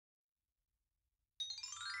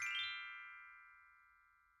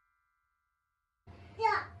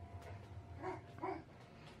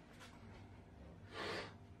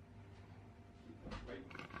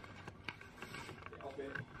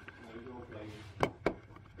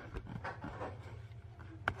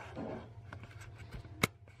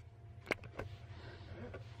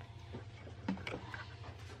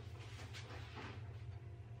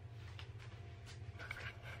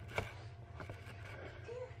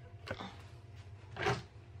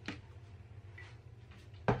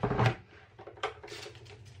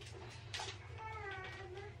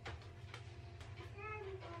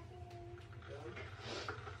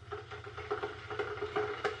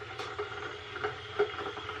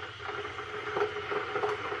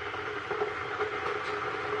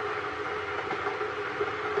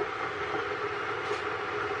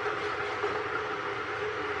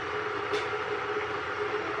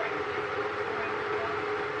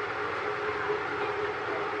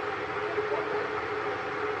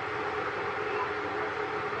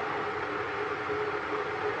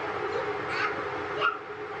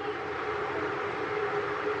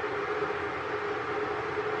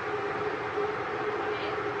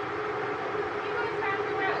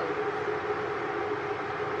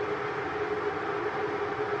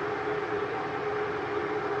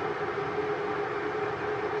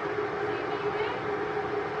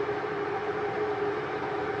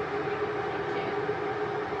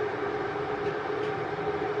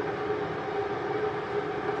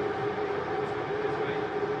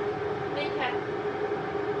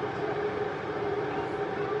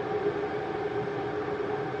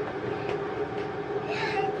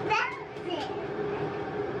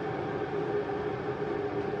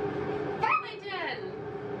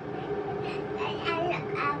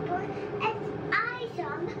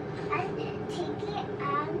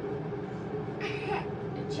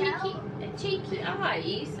Cheeky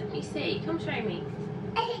eyes. Let me see. Come show me.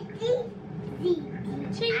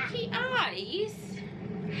 Cheeky eyes.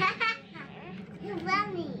 It's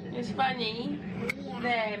funny. It's funny. Yeah.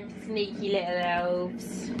 Them sneaky little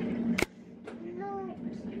elves.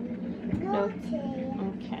 Naughty.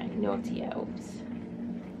 Okay, naughty elves.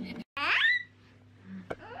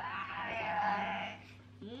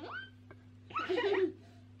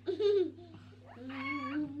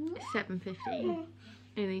 7:50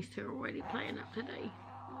 and these two are already playing up today.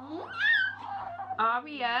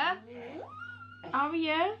 Aria?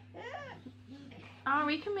 Aria?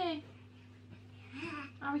 Ari, come here.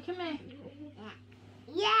 Ari, come here.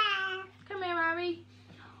 Yeah. Come here, Ari.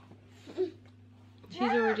 She's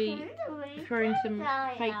already throwing some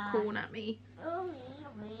fake corn at me.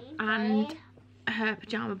 And her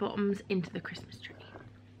pyjama bottoms into the Christmas tree.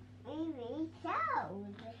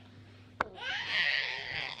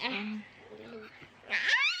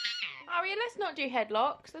 Aria, let's not do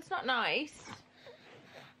headlocks. That's not nice.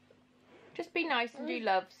 Just be nice and do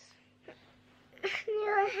loves.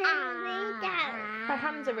 Her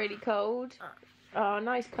hands are really cold. Oh,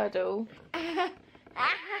 nice cuddle.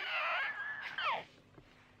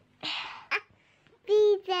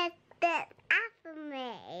 Be that after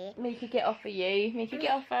me. Mika, get off of you. Mika,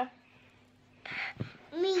 get off her.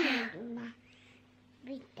 Me.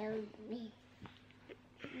 Me. Me.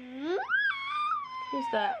 Who's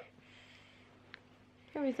that?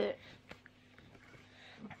 Who is it?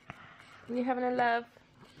 Are you having a love?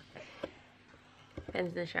 Ben's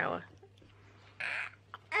in the shower.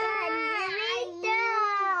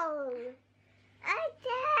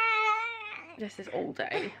 This is all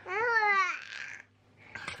day.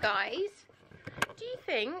 Guys, do you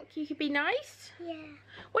think you could be nice? Yeah.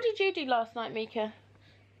 What did you do last night, Mika?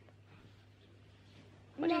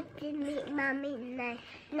 Nothing with Mummy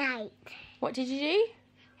night. What did you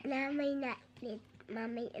do? Mummy night with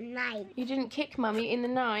Mummy night. You didn't kick Mummy in the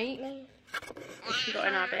night? No. She got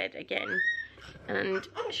in our bed again. And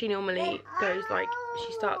she normally goes like,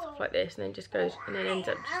 she starts off like this and then just goes and then ends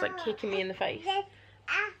up just like kicking me in the face.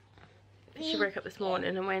 She woke up this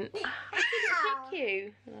morning and went, oh, I didn't kick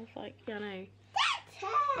you. And I was like, yeah, I know.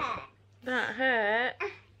 That hurt.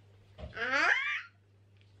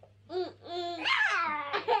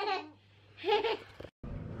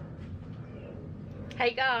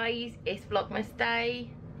 Hey guys, it's Vlogmas day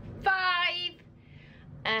 5.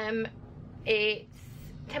 It's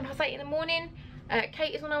 8:10 in the morning.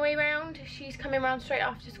 Kate is on her way round. She's coming round straight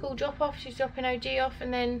after school drop off. She's dropping OG off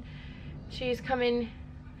and then she's coming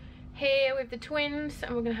here with the twins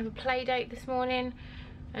and we're gonna have a play date this morning.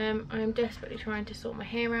 I'm desperately trying to sort my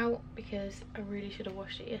hair out because I really should have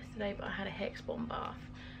washed it yesterday, but I had a Hex Bomb bath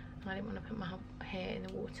and I didn't want to put my hair in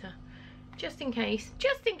the water just in case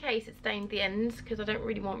it stained the ends, because I don't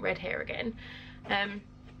really want red hair again. I'm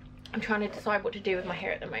trying to decide what to do with my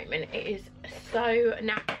hair at the moment. It is so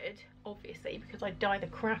knackered, obviously, because I dye the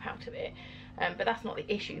crap out of it, but that's not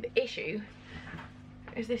the issue. The issue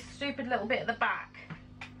is this stupid little bit at the back.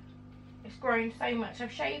 It's grown so much.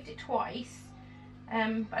 I've shaved it twice,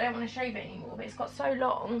 but I don't want to shave it anymore, but it's got so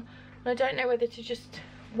long and I don't know whether to just,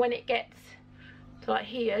 when it gets to like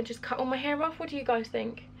here, just cut all my hair off. What do you guys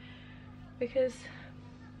think? Because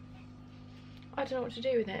I don't know what to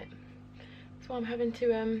do with it. So I'm having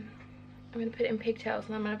to I'm going to put it in pigtails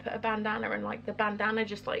and I'm going to put a bandana, and like the bandana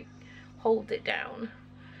just like holds it down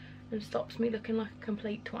and stops me looking like a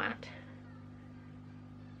complete twat.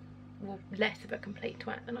 Well, less of a complete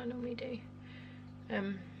twat than I normally do.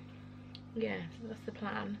 Yeah, so that's the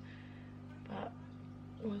plan, but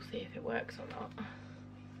we'll see if it works or not.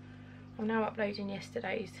 I'm now uploading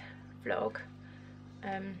yesterday's vlog,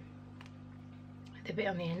 the bit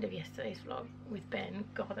on the end of yesterday's vlog with Ben.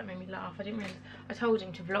 God, that made me laugh. I didn't realise, I told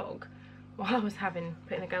him to vlog while I was putting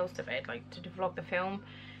the girls to bed, like to vlog the film.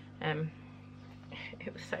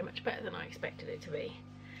 It was so much better than I expected it to be.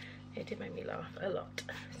 It did make me laugh a lot.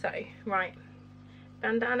 So, right,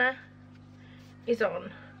 bandana is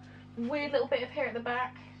on. Weird little bit of hair at the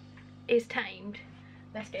back is tamed.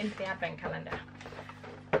 Let's get into the advent calendar.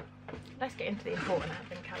 Let's get into the important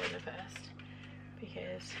advent calendar first,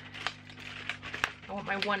 because I want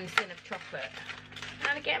my one tin of chocolate.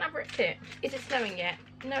 And again, I've ripped it. Is it snowing yet?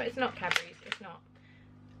 No, it's not, Cadbury's. It's not.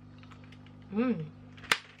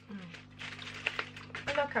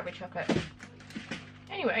 I love Cadbury chocolate.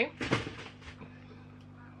 Anyway.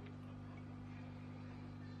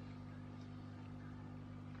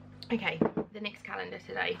 Okay, the next calendar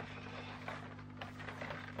today.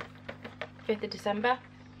 5th of December.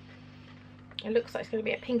 It looks like it's going to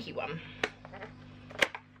be a pinky one.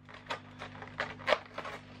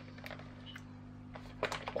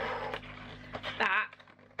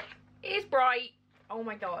 bright. Oh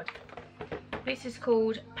my god. This is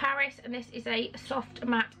called Paris, and this is a soft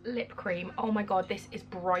matte lip cream. Oh my god, this is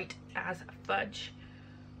bright as fudge.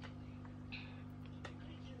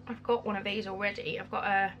 I've got one of these already. I've got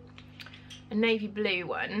a navy blue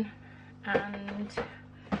one and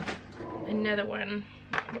another one.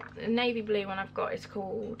 The navy blue one I've got is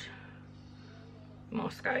called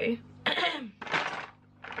Moscow. And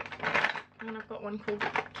I've got one called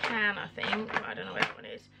Can, I think, but I don't know where that one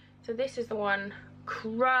is. So this is the one,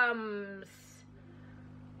 Crumbs.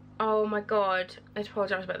 Oh my god, I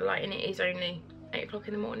apologise about the lighting. It is only 8 o'clock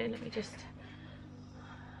in the morning. Let me just...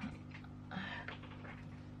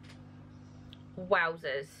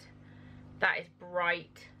 Wowzers. That is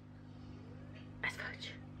bright as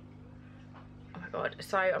fudge. Oh my god.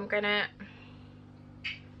 So I'm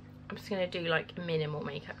just gonna do like minimal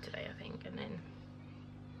makeup today, I think, and then...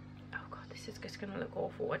 Oh god, this is just gonna look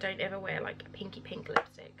awful. I don't ever wear like pinky pink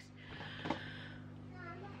lipsticks.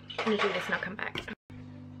 I'm gonna do this and I'll come back.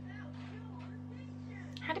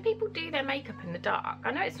 How do people do their makeup in the dark?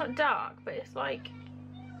 I know it's not dark, but it's like,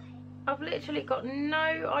 I've literally got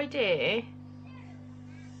no idea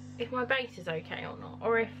if my base is okay or not,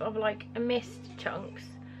 or if I've like missed chunks.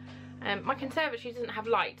 My conservatory doesn't have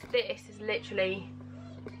lights. This is literally,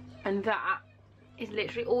 and that is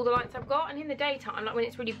literally all the lights I've got. And in the daytime, like when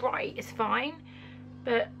it's really bright, it's fine,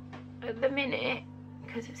 but at the minute,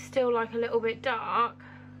 because it's still like a little bit dark,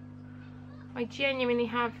 I genuinely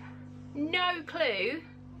have no clue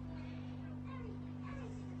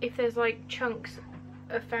if there's like chunks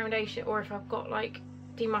of foundation or if I've got like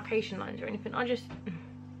demarcation lines or anything. I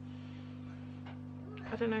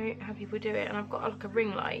don't know how people do it. And I've got like a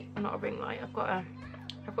ring light, not a ring light, I've got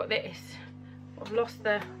this. I've lost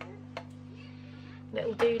the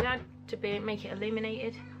little doodad to make it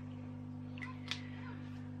illuminated,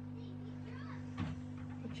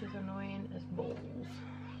 which is annoying as balls.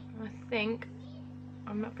 I think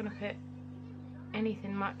I'm not going to put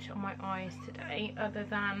anything much on my eyes today other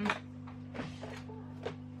than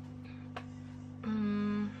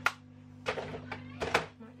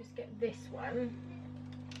might just get this one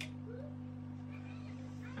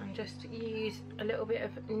and just use a little bit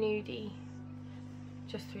of nudie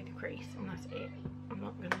just through the crease, and that's it. I'm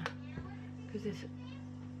not gonna, because this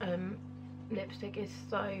lipstick is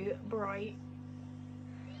so bright.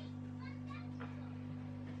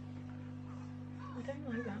 I don't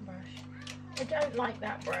like that brush. I don't like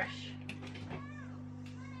that brush.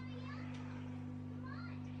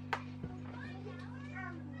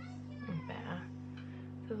 Better.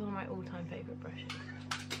 Those are my all-time favourite brushes.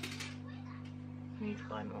 I need to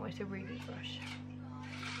buy more. It's a Ruby brush.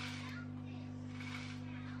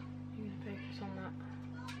 I'm going to focus on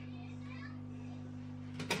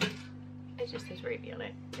that. It just says Ruby on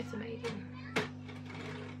it. It's amazing.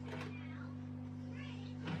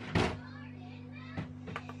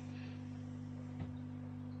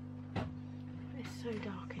 So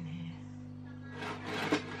dark in here.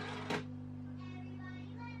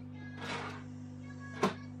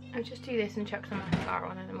 I'll just do this and chuck some mascara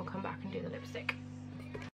on, and then we'll come back and do the lipstick.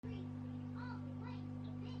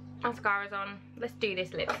 Mascara's on. Let's do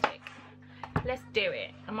this lipstick. Let's do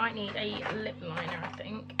it. I might need a lip liner, I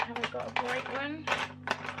think. Have I got a bright one?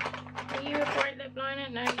 Are you a bright lip liner?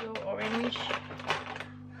 No, you're orange.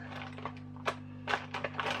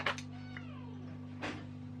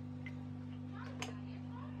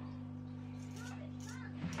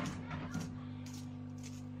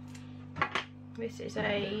 This is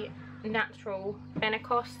a natural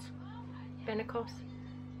Benecos. This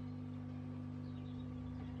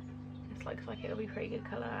looks like it'll be pretty good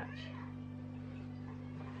colour actually.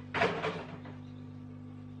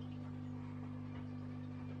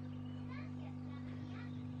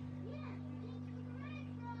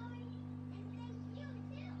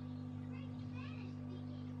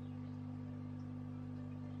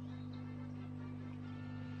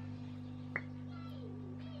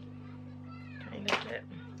 It.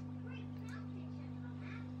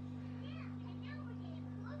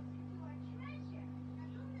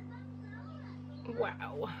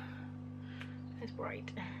 Wow, it's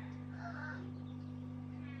bright.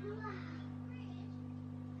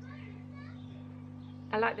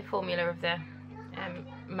 I like the formula of the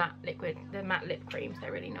matte liquid, the matte lip creams.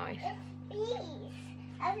 They're really nice. Please,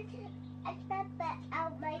 I put that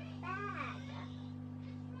out my bag.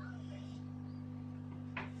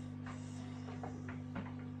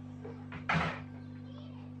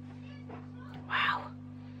 Wow,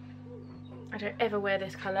 I don't ever wear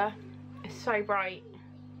this colour. It's so bright,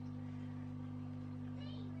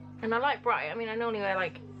 and I like bright. I mean, I normally wear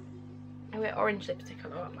I wear orange lipstick a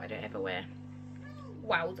lot, but I don't ever wear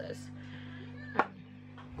wowzers.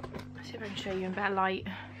 Let's see if I can show you in better light.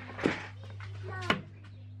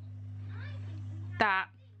 That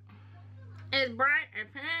is bright,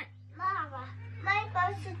 isn't it? Mama, my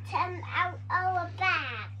boss will turn out our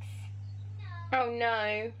bags. Oh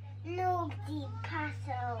no. No, the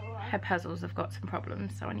puzzle. Her puzzles have got some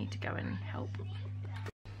problems, so I need to go and help.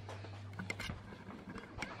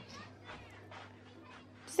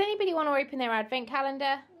 Does anybody want to open their advent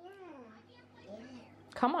calendar? Yeah.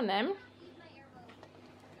 Come on then.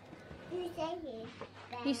 You say here.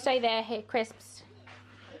 You stay there, here, crisps.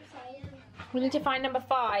 You say here. We need to find number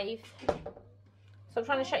 5. Stop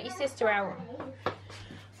trying to shut your sister out.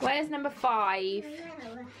 Where's number 5?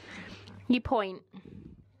 No. You point.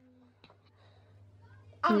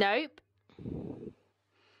 Nope.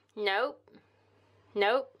 Nope.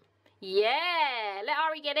 Nope. Yeah. Let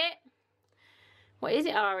Ari get it. What is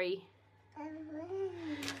it, Ari?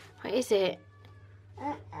 What is it?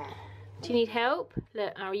 Do you need help?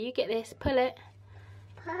 Look, Ari, you get this. Pull it.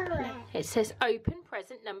 Pull it. It says open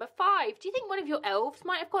present number 5. Do you think one of your elves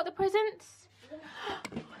might have got the presents?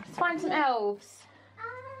 Let's find some elves.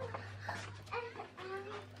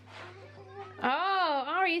 Oh,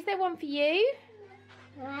 Ari, is there one for you?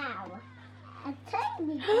 Wow. A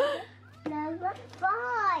tiny number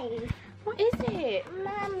 5. What is it?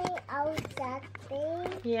 Mommy, oh, Daddy.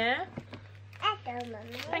 Yeah? Echo,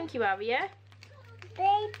 Mommy. Thank you, Aria.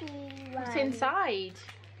 Baby one. What's inside?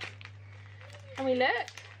 Can we look?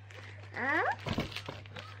 Huh?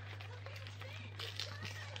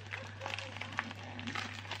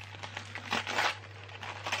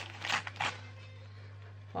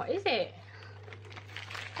 What is it?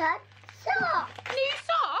 That's socks. New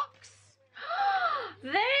socks?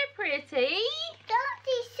 They're pretty.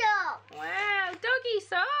 Doggy socks. Wow, doggy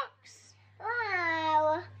socks.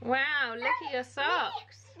 Wow. Wow, look at your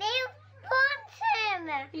socks. New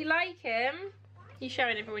bottom. You like them? You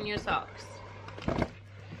showing everyone your socks?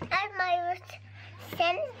 And my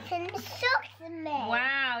sent some socks to me.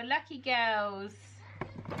 Wow, lucky girls.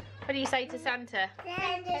 What do you say to Santa?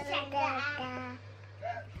 Santa.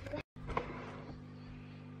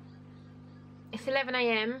 It's 11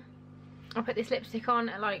 AM. I put this lipstick on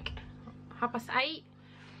at like 8:30.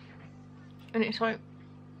 And it's like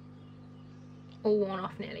all worn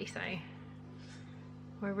off nearly, so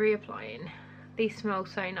we're reapplying. These smell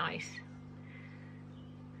so nice.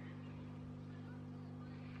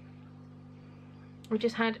 We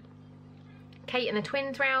just had Kate and the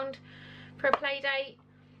twins round for a play date,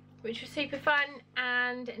 which was super fun,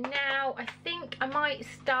 and now I think I might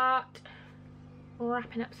start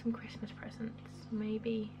wrapping up some Christmas presents.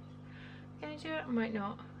 Maybe gonna do it, I might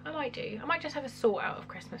not. I might do. I might just have a sort out of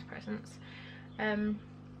Christmas presents. And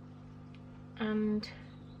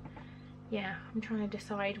yeah, I'm trying to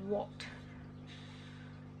decide what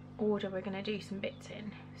order we're gonna do some bits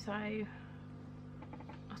in. So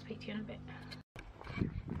I'll speak to you in a bit.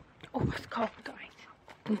 Oh, it's cold, guys.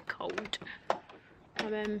 I'm cold.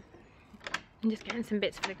 I'm just getting some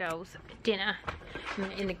bits for the girls' dinner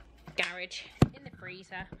in the garage, in the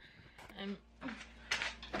freezer. I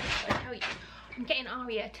tell you, I'm getting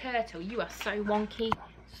Aria a turtle. You are so wonky.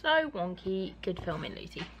 So wonky. Good filming,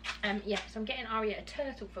 Lucy. Yeah, so I'm getting Aria a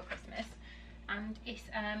turtle for Christmas. And it's,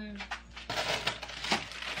 I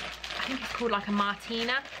think it's called like a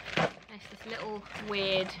Martina. And it's this little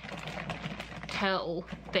weird turtle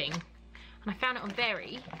thing. And I found it on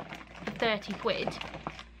Very for 30 quid.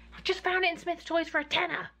 I just found it in Smith's Toys for a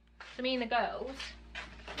tenner. So me and the girls,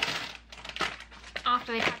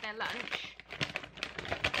 after they've had their lunch,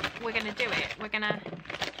 we're gonna do it. We're gonna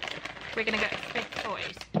go to Smith's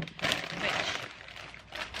Toys, which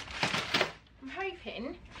I'm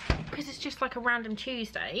hoping, because it's just like a random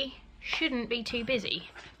Tuesday, shouldn't be too busy.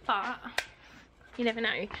 But you never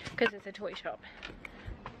know, because it's a toy shop.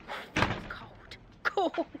 It's cold.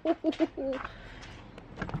 Cold.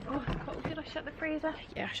 Oh, it's cold. Did I shut the freezer?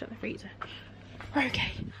 Yeah, I shut the freezer.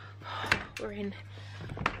 Okay. We're in.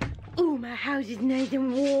 Oh, my house is nice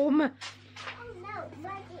and warm. Oh no,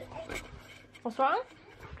 Maggie. What's wrong?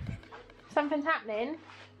 Something's happening?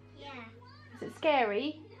 Yeah. Is it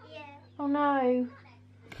scary? Yeah. Oh no.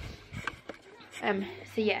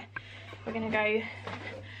 So yeah, we're gonna go,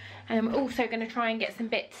 and I'm also gonna try and get some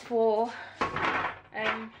bits for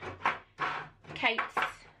Kate's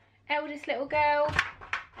eldest little girl,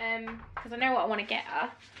 because I know what I want to get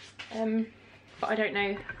her, but I don't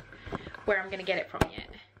know where I'm gonna get it from yet,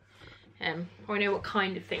 or I know what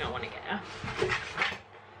kind of thing I want to get her.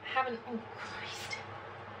 I haven't, oh Christ,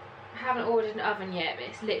 I haven't ordered an oven yet, but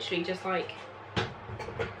it's literally just like,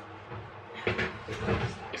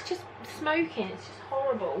 it's just smoking, it's just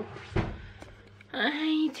horrible. I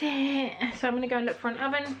hate it. So I'm gonna go and look for an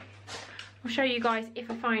oven. I'll show you guys if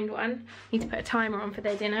I find one. I need to put a timer on for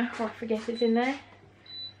their dinner, or I forget it's in there.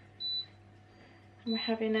 And we're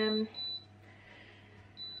having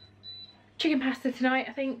chicken pasta tonight,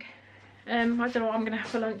 I think. I don't know what I'm gonna have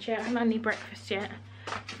for lunch yet. I haven't had any breakfast yet.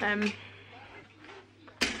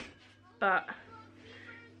 But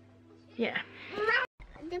yeah.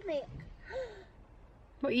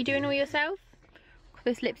 What are you doing all yourself?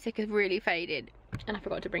 This lipstick is really faded, and I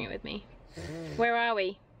forgot to bring it with me. Where are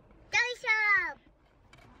we?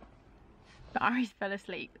 But Ari's fell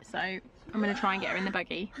asleep, so I'm gonna try and get her in the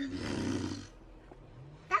buggy.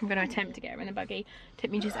 I'm gonna attempt to get her in the buggy.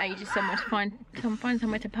 Took me just ages somewhere to find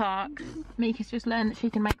somewhere to park. Mika's just learned that she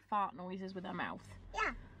can make fart noises with her mouth.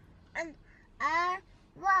 Yeah. And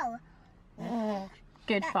whoa.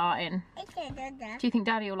 Good farting. Do you think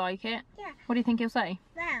Daddy will like it? Yeah. What do you think he'll say?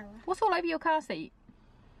 Wow. What's all over your car seat?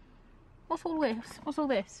 What's all this? What's all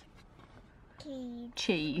this? Cheese.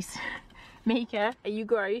 Cheese. Mika, are you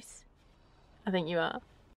gross? I think you are.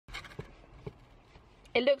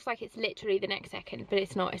 It looks like it's literally the next second, but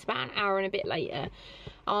it's not. It's about an hour and a bit later.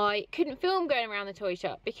 I couldn't film going around the toy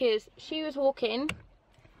shop because she was walking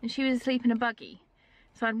and she was asleep in a buggy.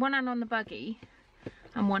 So I had one hand on the buggy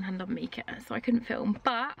and one hand on Mika, so I couldn't film.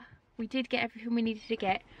 But we did get everything we needed to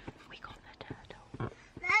get. We got the turtle.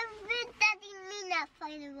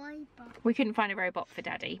 We couldn't find a robot for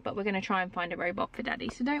Daddy, but we're going to try and find a robot for Daddy,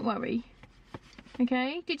 so don't worry.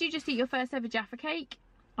 Okay, did you just eat your first ever Jaffa cake?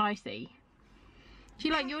 I see. Do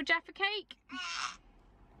you like your Jaffa cake?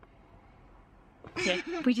 Yeah,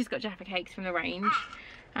 we just got Jaffa cakes from the range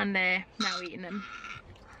and they're now eating them.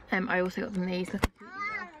 I also got them these.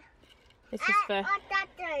 This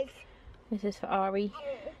is for Ari.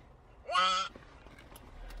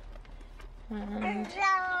 And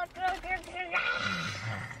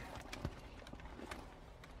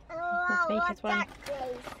that's Mika's one.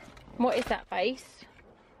 What is that face?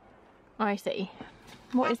 I see.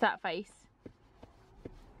 What is that face?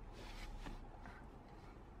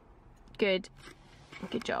 Good.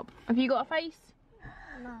 Good job. Have you got a face?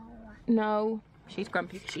 No. No. She's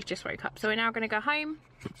grumpy because she's just woke up. So we're now going to go home.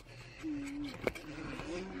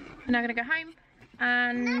 We're now going to go home.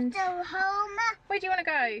 And Not home. Where do you want to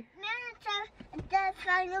go? To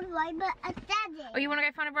find a robot for Daddy. Oh, you want to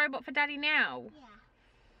go find a robot for Daddy now? Yeah.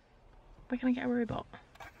 We're going to get a robot.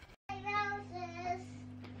 Roses.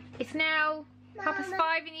 It's now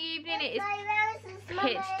 5:30 in the evening. It is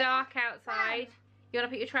pitch dark outside. You want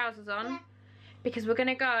to put your trousers on? Yeah. Because we're going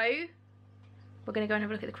to go and have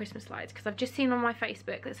a look at the Christmas lights. Because I've just seen on my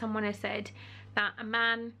Facebook that someone has said that a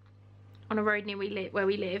man on a road near where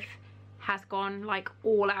we live has gone like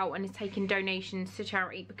all out and is taking donations to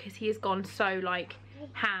charity because he has gone so like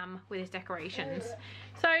ham with his decorations.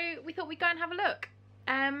 So we thought we'd go and have a look.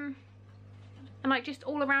 And like just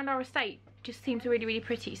all around our estate just seems really, really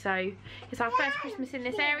pretty. So it's our first Christmas in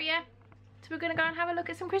this area. So we're going to go and have a look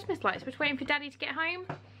at some Christmas lights. We're just waiting for Daddy to get home.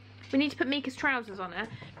 We need to put Mika's trousers on her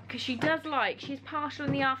because she does like, she's partial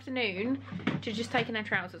in the afternoon to just taking her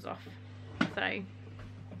trousers off. So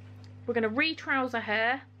we're going to re-trouser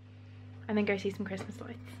her and then go see some Christmas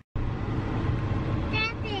lights.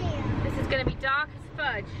 Daddy. This is going to be dark as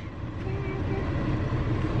fudge.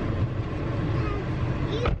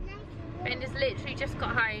 Bender's literally just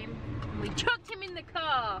got home and we chucked him in the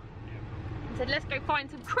car and said let's go find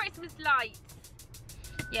some Christmas lights.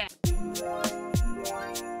 Yeah.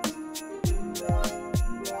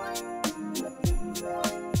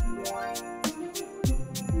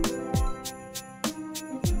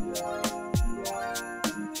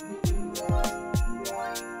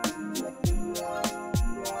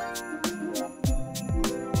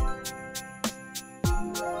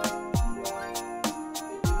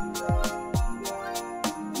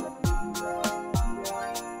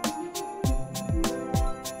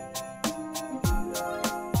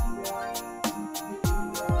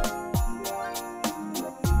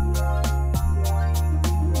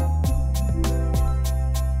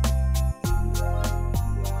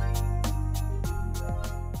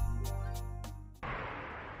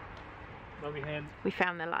 We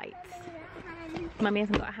found the lights. Mummy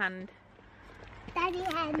hasn't got a hand. Daddy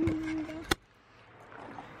hand.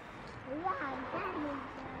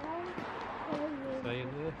 Stay in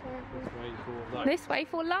there. This way for lights. This way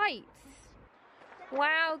for lights.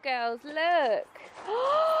 Wow, girls, look.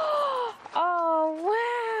 Oh,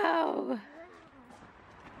 wow.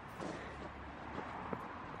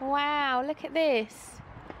 Wow, look at this.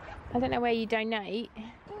 I don't know where you donate.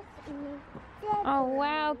 Oh,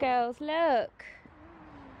 wow, girls, look.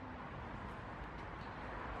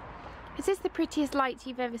 Is this the prettiest lights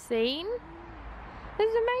you've ever seen? This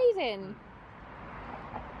is amazing.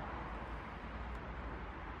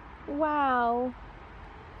 Wow.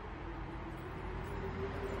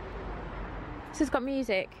 This has got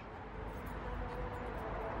music.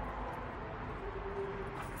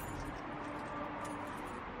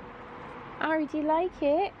 Ari, do you like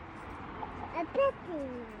it? A pretty.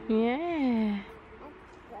 Yeah.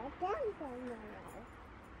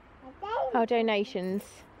 Oh, donations.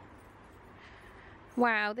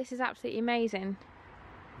 Wow, this is absolutely amazing.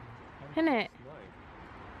 Isn't it?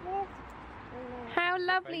 How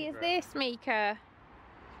lovely is this, Mika?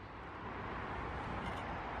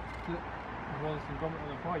 Look, Wallace and Gromit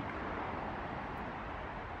on a bike.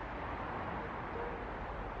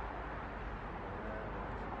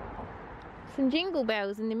 Some jingle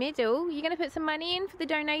bells in the middle. You're going to put some money in for the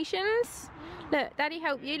donations? Look, Daddy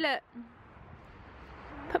help you, look.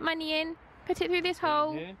 Put money in. Put it through this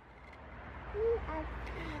hole. Here.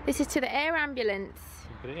 This is to the air ambulance.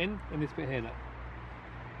 Put it in this bit here, look.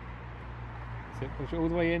 So push it all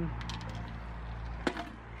the way in.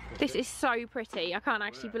 This is so pretty. I can't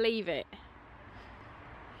actually believe it.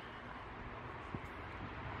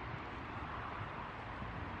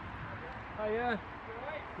 Oh yeah.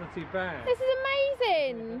 Not too bad. This is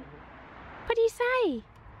amazing. What do you say?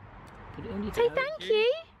 Put it on your Say toe. thank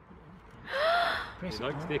you. Press You it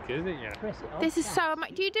like on. stickers, isn't it? Press it on. This is so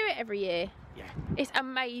amazing. Do you do it every year? Yeah. It's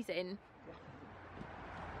amazing.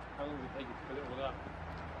 How long does it take you to fill it all up?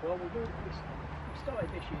 Well, we started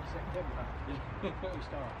this year in September. We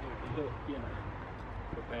started, but you know,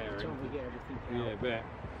 by the Preparing. time we get everything out, Yeah, bet.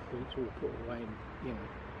 it's all put away and, you know,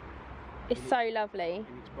 It's so lovely.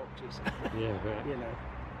 in its boxes. Yeah, bet. You know.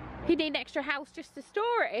 You need an extra house just to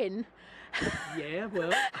store it in. Yeah,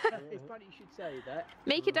 well, it's funny you should say that.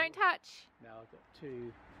 Mika, don't touch. Now I've got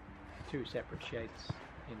two separate sheds,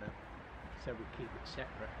 you know, so we keep it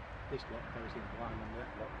separate. This lot goes in one and that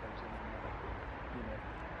lot goes in another, you know.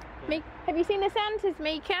 Yeah. Have you seen the Santas,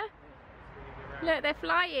 Mika? Look, they're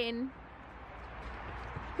flying.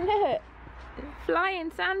 Look,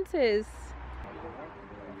 flying Santas.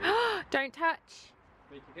 Don't touch.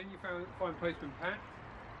 Mika, can you find Postman Pat?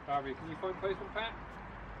 Barbie, can you find Postman Pat?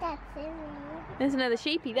 That's it. There's another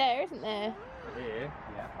sheepy there, isn't there? Here.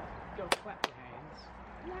 Yeah. Go and clap your hands.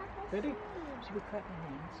 Ready? Should we clap your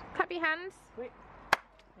hands? Clap your hands. Quick.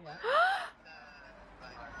 Yeah.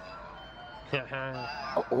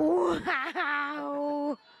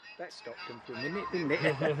 Wow. That stopped them for a minute, didn't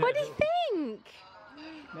it? What do you think?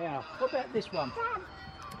 Now, what about this one?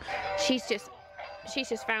 She's just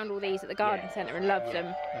found all these at the garden centre and loves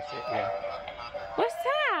them. That's it, yeah. What's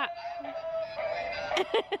that?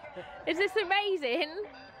 Is this amazing?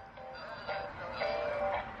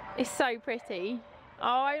 It's so pretty. Oh,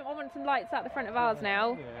 I want some lights out the front of ours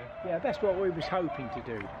now. Yeah, that's what we was hoping to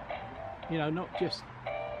do. You know, not just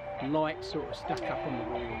lights sort of stuck up on the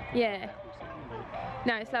wall. And things Yeah. like that, was it, you know.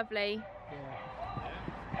 No, it's lovely.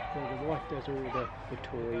 Yeah. So the wife does all the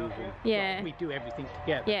toys and Yeah. we do everything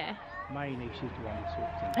together. Yeah. Mainly she's the one who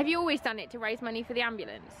sorts things. Have you always done it to raise money for the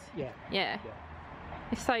ambulance? Yeah. Yeah. Yeah.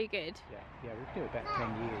 It's so good. Yeah. Yeah, we do about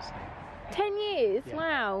 10 years now. 10 years? Yeah.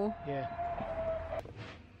 Wow. Yeah.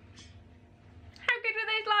 How good were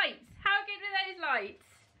those lights? How good were those lights?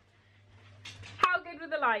 How good were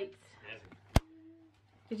the lights?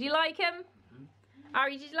 Did you like them?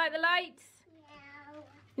 Ari, did you like the lights?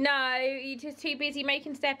 No, you're just too busy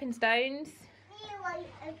making stepping stones.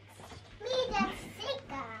 Me the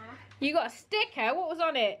sticker. You got a sticker? What was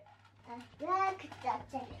on it? A black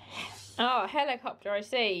sticker. Oh, a helicopter, I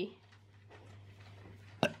see.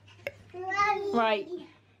 Right.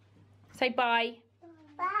 Say bye.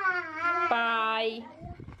 Bye. Bye.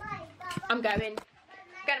 Bye. I'm going.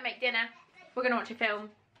 Gonna make dinner. We're gonna watch a film.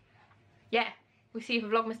 Yeah. We'll see you for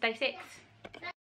Vlogmas Day 6. Bye.